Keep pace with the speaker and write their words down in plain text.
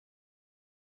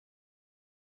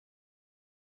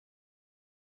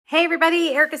Hey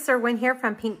everybody, Erica Serwin here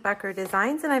from Pink Bucker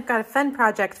Designs, and I've got a fun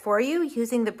project for you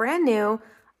using the brand new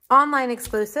online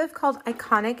exclusive called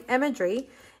Iconic Imagery.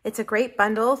 It's a great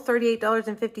bundle,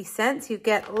 $38.50. You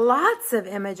get lots of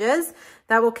images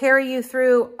that will carry you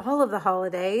through all of the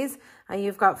holidays.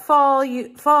 You've got fall,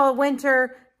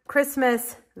 winter,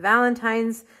 Christmas,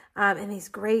 Valentine's, and these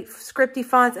great scripty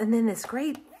fonts, and then this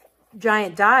great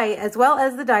giant die, as well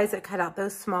as the dies that cut out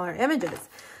those smaller images.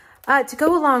 To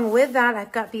go along with that,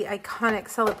 I've got the Iconic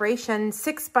Celebration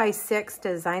 6x6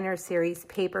 Designer Series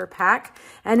paper pack,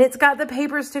 and it's got the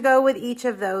papers to go with each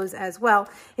of those as well.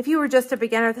 If you were just a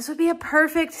beginner, this would be a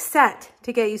perfect set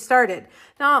to get you started.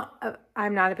 Now,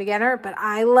 I'm not a beginner, but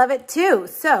I love it too.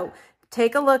 So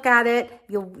take a look at it.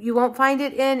 You won't find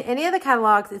it in any of the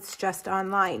catalogs. It's just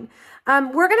online.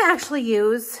 We're going to actually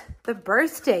use the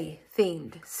birthday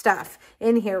themed stuff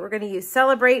in here. We're going to use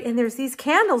Celebrate, and there's these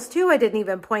candles too I didn't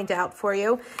even point out for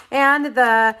you, and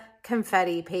the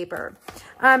confetti paper.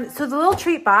 So the little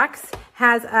treat box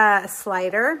has a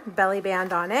slider belly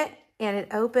band on it, and it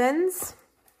opens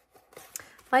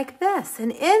like this.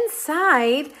 And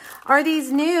inside are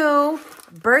these new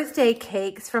birthday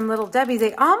cakes from Little Debbie's.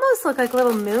 They almost look like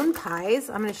little moon pies.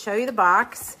 I'm going to show you the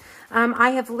box. I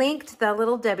have linked the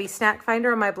Little Debbie Snack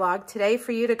Finder on my blog today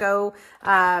for you to go.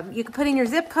 You can put in your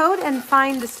zip code and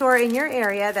find the store in your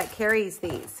area that carries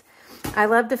these. I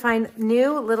love to find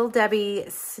new Little Debbie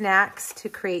snacks to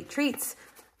create treat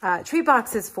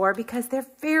boxes for, because they're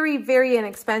very, very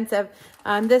inexpensive.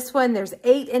 This one, there's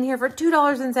 8 in here for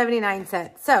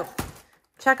 $2.79. So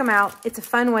check them out. It's a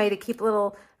fun way to keep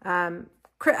little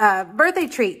birthday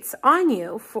treats on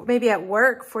you, for maybe at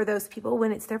work, for those people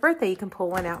when it's their birthday. You can pull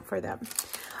one out for them.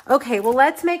 Okay, well,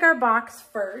 let's make our box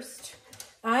first.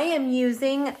 I am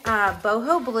using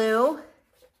boho blue.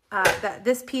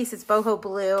 This piece is boho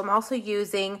blue. I'm also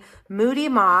using Moody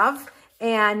Mauve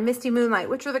and Misty Moonlight,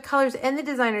 which are the colors in the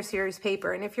Designer Series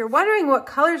paper. And if you're wondering what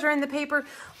colors are in the paper,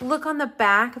 look on the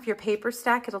back of your paper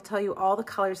stack. It'll tell you all the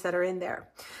colors that are in there.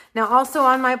 Now, also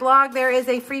on my blog, there is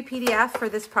a free PDF for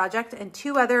this project and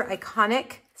 2 other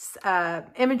iconic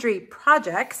imagery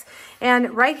projects.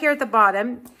 And right here at the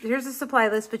bottom, here's a supply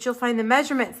list, but you'll find the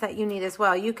measurements that you need as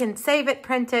well. You can save it,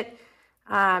 print it,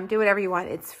 do whatever you want.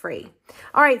 It's free.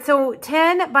 All right, so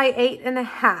 10 by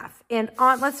 8.5. And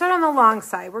let's start on the long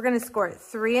side. We're going to score it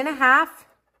 3.5,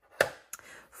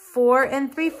 4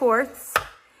 3/4,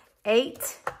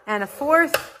 8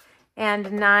 1/4, and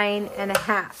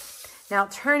 9.5. Now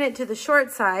turn it to the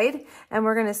short side, and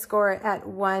we're going to score it at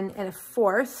 1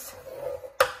 1/4,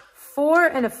 4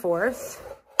 1/4,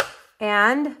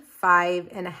 and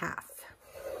 5.5.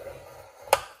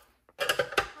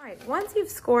 Once you've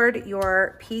scored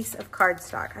your piece of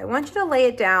cardstock, I want you to lay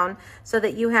it down so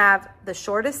that you have the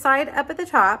shortest side up at the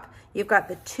top. You've got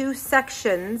the 2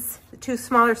 sections, the 2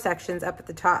 smaller sections up at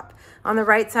the top. On the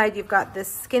right side, you've got this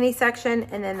skinny section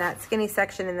and then that skinny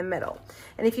section in the middle.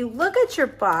 And if you look at your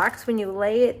box, when you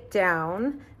lay it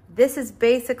down, this is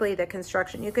basically the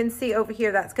construction. You can see over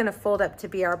here, that's going to fold up to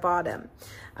be our bottom.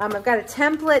 I've got a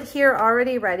template here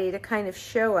already ready to kind of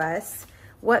show us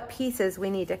what pieces we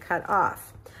need to cut off.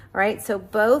 All right, so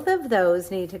both of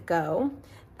those need to go.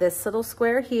 This little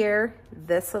square here,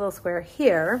 this little square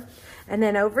here. And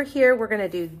then over here, we're gonna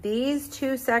do these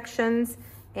 2 sections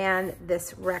and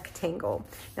this rectangle.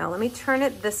 Now let me turn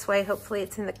it this way. Hopefully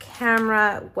it's in the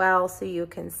camera well so you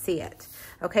can see it.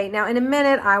 Okay, now in a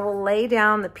minute, I will lay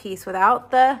down the piece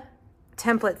without the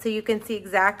template so you can see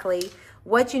exactly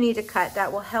what you need to cut.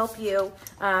 That will help you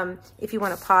if you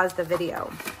wanna pause the video.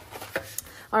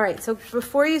 All right, so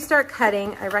before you start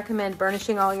cutting, I recommend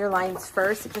burnishing all your lines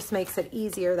first. It just makes it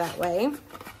easier that way.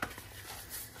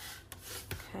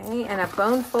 Okay, and a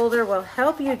bone folder will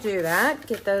help you do that.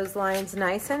 Get those lines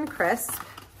nice and crisp.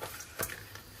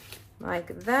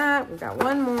 Like that. We've got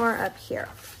one more up here.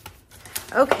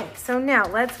 Okay, so now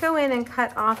let's go in and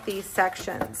cut off these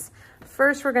sections.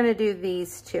 First, we're gonna do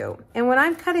these 2. And when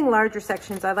I'm cutting larger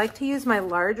sections, I like to use my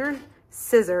larger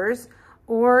scissors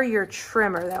or your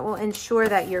trimmer. That will ensure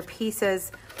that your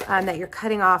pieces that you're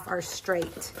cutting off are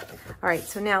straight. All right,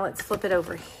 so now let's flip it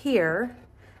over here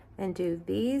and do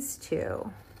these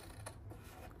 2.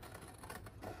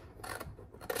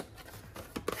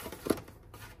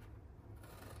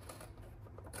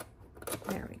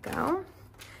 There we go.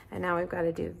 And now we've got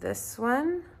to do this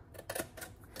one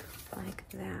like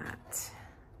that.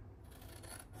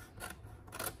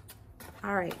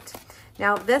 All right.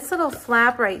 Now this little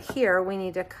flap right here, we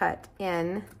need to cut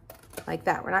in like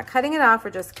that. We're not cutting it off,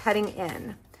 we're just cutting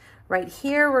in. Right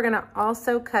here, we're gonna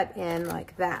also cut in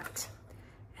like that.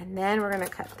 And then we're gonna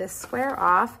cut this square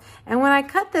off. And when I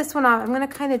cut this one off, I'm gonna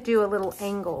kind of do a little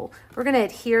angle. We're gonna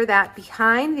adhere that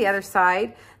behind the other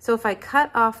side. So if I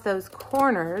cut off those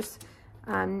corners,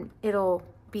 it'll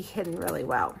be hidden really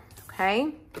well,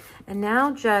 okay? And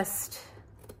now just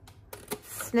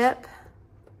snip,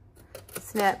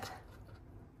 snip,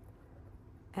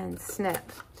 and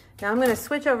snip. Now I'm gonna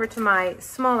switch over to my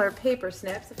smaller paper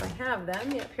snips if I have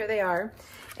them. Yep, here they are.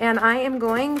 And I am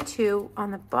going to, on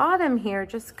the bottom here,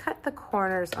 just cut the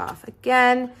corners off.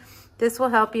 Again, this will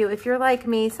help you. If you're like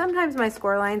me, sometimes my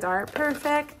score lines aren't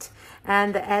perfect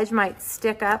and the edge might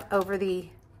stick up over the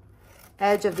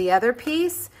edge of the other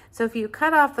piece. So if you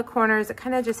cut off the corners, it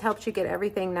kind of just helps you get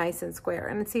everything nice and square.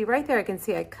 And see right there, I can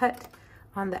see I cut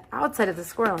on the outside of the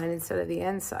score line instead of the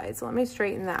inside. So let me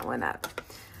straighten that one up.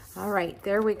 All right,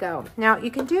 there we go. Now you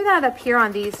can do that up here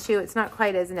on these two. It's not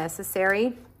quite as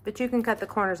necessary, but you can cut the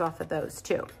corners off of those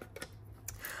too.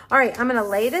 All right, I'm gonna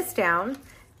lay this down.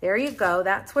 There you go.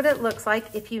 That's what it looks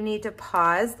like if you need to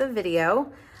pause the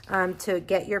video to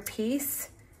get your piece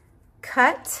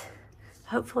cut.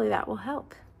 Hopefully that will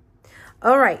help.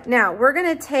 All right, now we're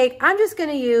gonna I'm just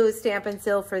gonna use Stampin'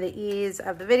 Seal for the ease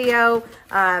of the video.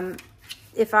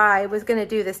 If I was gonna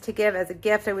do this to give as a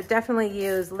gift, I would definitely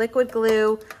use liquid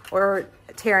glue or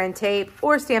tear and tape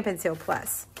or Stampin' Seal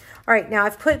Plus. All right, now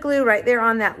I've put glue right there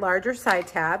on that larger side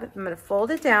tab. I'm gonna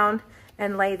fold it down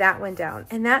and lay that one down,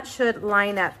 and that should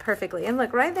line up perfectly. And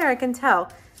look, right there, I can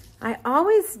tell. I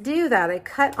always do that. I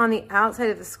cut on the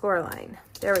outside of the score line.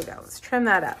 There we go, let's trim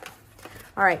that up.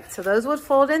 All right, so those would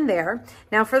fold in there.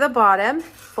 Now for the bottom,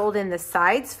 fold in the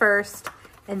sides first,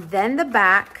 and then the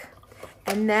back,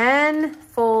 and then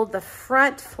fold the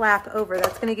front flap over.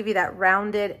 That's gonna give you that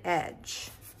rounded edge.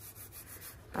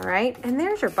 All right, and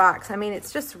there's your box. I mean,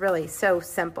 it's just really so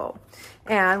simple.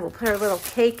 And we'll put our little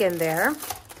cake in there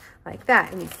like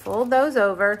that. And you fold those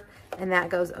over, and that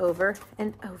goes over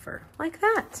and over like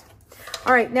that.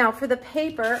 All right, now for the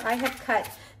paper, I have cut,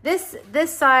 this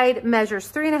side measures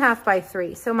 3.5 by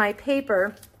 3. So my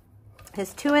paper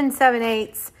is 2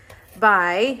 7/8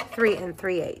 by 3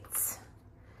 3/8.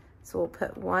 So we'll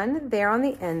put one there on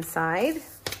the inside,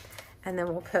 and then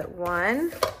we'll put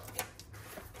one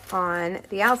on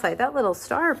the outside. That little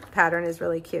star pattern is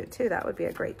really cute too. That would be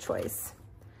a great choice.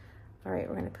 All right,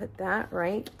 we're gonna put that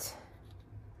right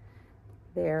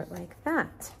there like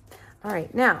that. All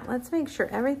right, now let's make sure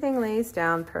everything lays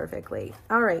down perfectly.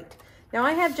 All right, now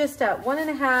I have just a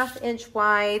 1.5 inch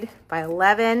wide by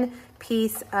 11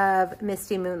 piece of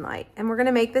Misty Moonlight, and we're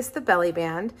gonna make this the belly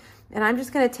band. And I'm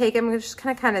just gonna take it, I'm just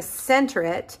gonna kind of center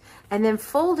it and then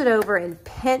fold it over and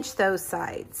pinch those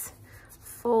sides.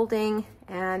 Folding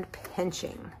and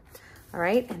pinching. All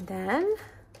right, and then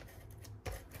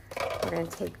we're gonna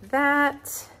take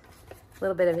that, a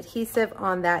little bit of adhesive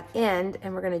on that end,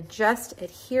 and we're gonna just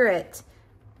adhere it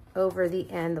over the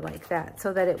end like that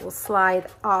so that it will slide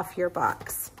off your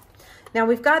box. Now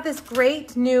we've got this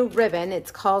great new ribbon.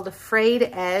 It's called a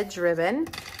Frayed Edge ribbon.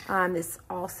 This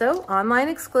also online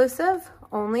exclusive,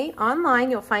 only online.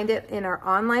 You'll find it in our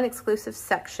online exclusive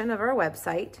section of our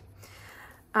website.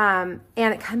 And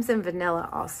it comes in vanilla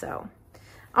also.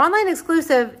 Online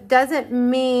exclusive doesn't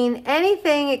mean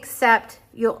anything except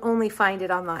you'll only find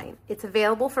it online. It's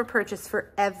available for purchase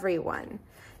for everyone.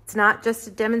 It's not just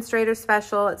a demonstrator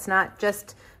special. It's not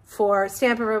just for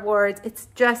Stampin' Rewards. It's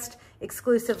just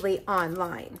exclusively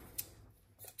online.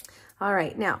 All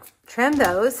right, now trim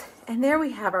those, and there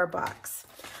we have our box.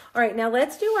 All right, now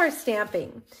let's do our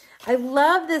stamping. I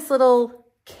love this little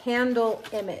candle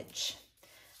image.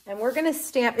 And we're gonna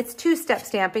stamp, it's 2-step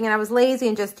stamping, and I was lazy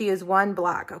and just used one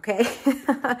block, okay?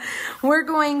 We're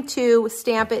going to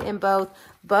stamp it in both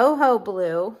boho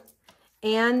blue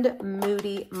and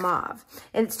moody mauve.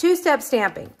 And it's 2-step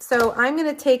stamping. So I'm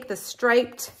gonna take the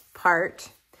striped part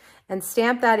and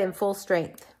stamp that in full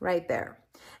strength right there.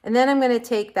 And then I'm gonna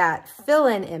take that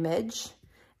fill-in image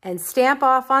and stamp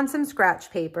off on some scratch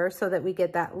paper so that we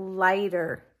get that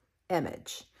lighter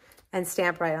image and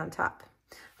stamp right on top.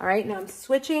 All right, now I'm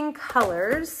switching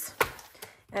colors,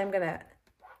 and I'm gonna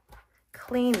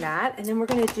clean that, and then we're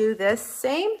gonna do this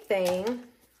same thing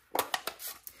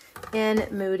in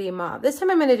Moody Mauve. This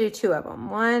time I'm gonna do 2 of them.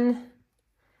 1,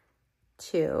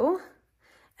 2,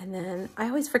 and then I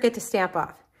always forget to stamp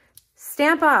off.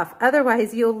 Stamp off,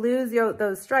 otherwise you'll lose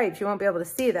those stripes. You won't be able to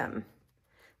see them.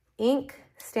 Ink,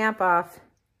 stamp off,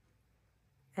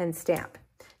 and stamp.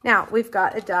 Now, we've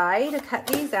got a die to cut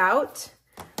these out.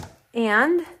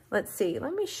 And let's see,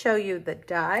 let me show you the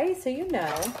die so you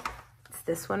know. It's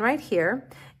this one right here.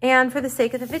 And for the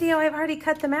sake of the video, I've already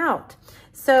cut them out.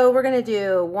 So we're gonna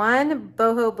do 1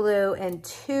 boho blue and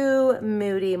 2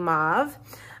 moody mauve.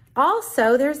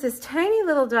 Also, there's this tiny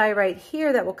little die right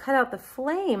here that will cut out the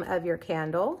flame of your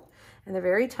candle. And they're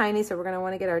very tiny, so we're gonna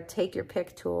wanna get our take your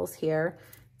pick tools here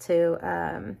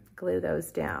to glue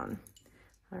those down.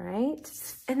 All right,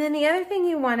 and then the other thing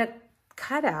you wanna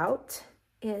cut out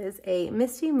is a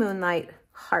Misty Moonlight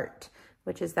heart,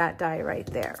 which is that die right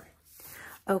there.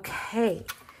 Okay,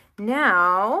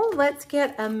 now let's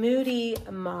get a Moody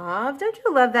Mauve. Don't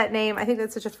you love that name? I think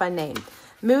that's such a fun name.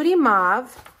 Moody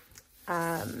Mauve,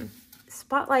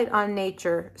 Spotlight on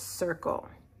Nature circle,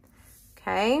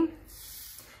 okay?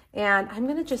 And I'm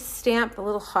gonna just stamp a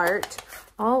little heart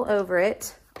all over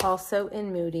it, also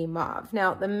in Moody Mauve.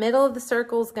 Now, the middle of the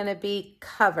circle is gonna be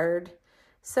covered,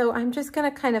 so I'm just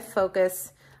gonna kind of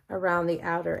focus around the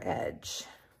outer edge.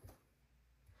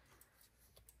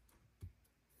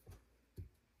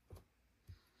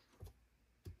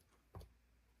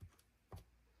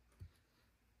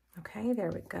 Okay,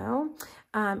 there we go.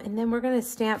 And then we're gonna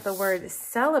stamp the word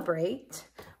celebrate.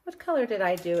 What color did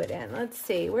I do it in? Let's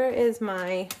see, where is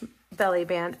my belly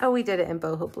band? Oh, we did it in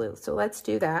boho blue, so let's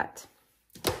do that.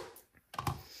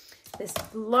 This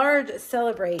large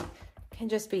celebrate can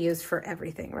just be used for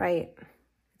everything, right?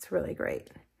 It's really great.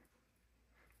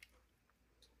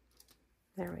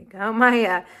 There we go.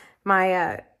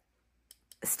 My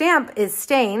stamp is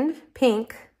stained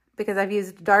pink because I've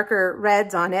used darker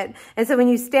reds on it. And so when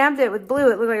you stamped it with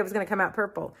blue, it looked like it was going to come out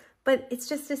purple. But it's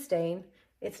just a stain.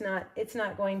 It's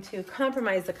not going to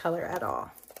compromise the color at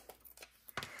all.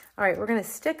 All right, we're going to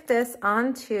stick this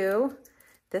onto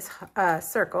this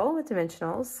circle with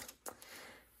dimensionals.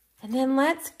 And then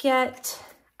let's get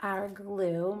our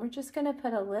glue. We're just going to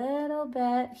put a little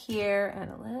bit here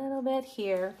and a little bit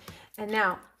here. And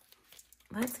now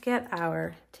let's get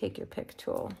our take your pick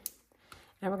tool.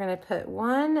 And we're going to put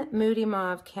one Moody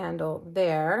Mauve candle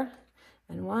there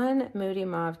and one Moody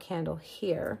Mauve candle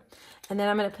here. And then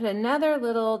I'm going to put another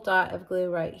little dot of glue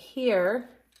right here.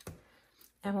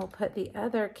 And we'll put the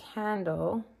other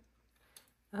candle,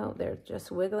 oh, they're just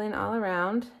wiggling all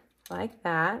around like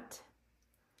that.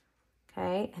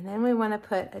 Okay, and then we want to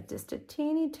put just a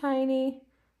teeny tiny,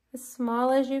 as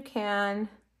small as you can,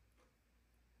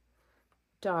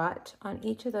 dot on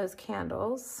each of those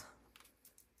candles.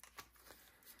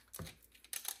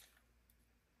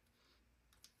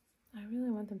 I really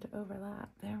want them to overlap.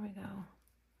 There we go.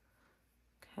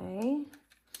 Okay.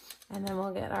 And then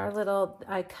we'll get our little,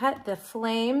 I cut the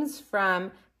flames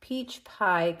from Peach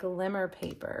Pie Glimmer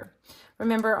Paper.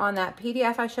 Remember on that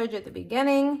PDF I showed you at the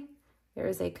beginning, there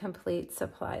is a complete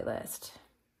supply list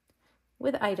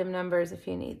with item numbers if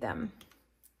you need them.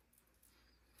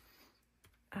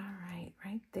 All right,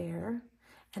 right there.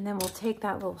 And then we'll take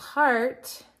that little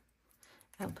heart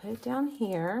and put it down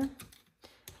here.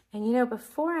 And you know,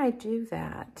 before I do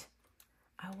that,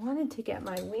 I wanted to get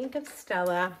my Wink of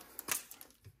Stella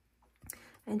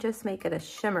and just make it a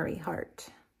shimmery heart.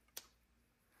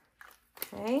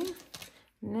 Okay,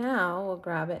 now we'll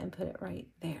grab it and put it right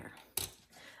there.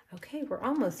 Okay, we're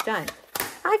almost done.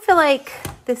 I feel like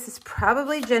this is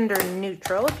probably gender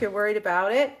neutral. If you're worried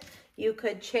about it, you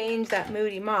could change that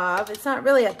Moody Mauve. It's not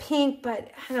really a pink,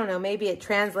 but I don't know, maybe it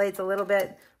translates a little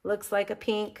bit, looks like a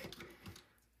pink.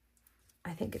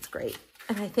 I think it's great.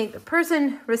 And I think the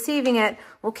person receiving it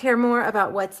will care more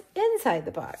about what's inside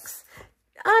the box.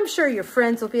 I'm sure your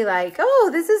friends will be like, oh,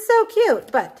 this is so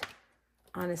cute. But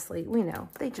honestly, we know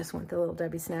they just want the Little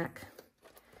Debbie snack.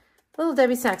 The Little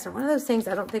Debbie snacks are one of those things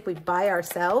I don't think we buy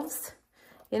ourselves,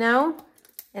 you know?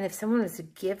 And if someone was to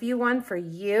give you one for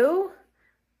you,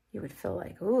 you would feel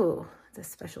like, ooh, it's a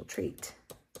special treat.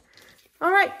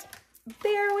 All right,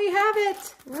 there we have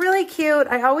it. Really cute.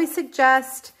 I always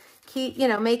suggest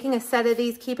making a set of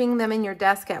these, keeping them in your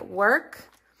desk at work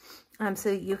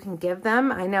so you can give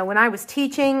them. I know when I was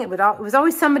teaching, it was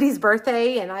always somebody's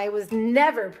birthday and I was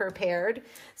never prepared.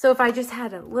 So if I just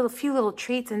had a few little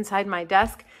treats inside my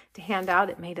desk to hand out,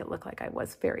 it made it look like I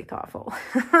was very thoughtful.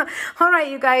 All right,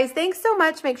 you guys, thanks so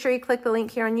much. Make sure you click the link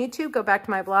here on YouTube, go back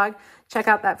to my blog, check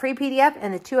out that free PDF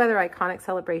and the 2 other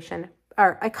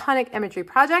iconic imagery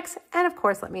projects. And of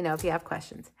course, let me know if you have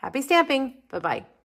questions. Happy stamping. Bye-bye.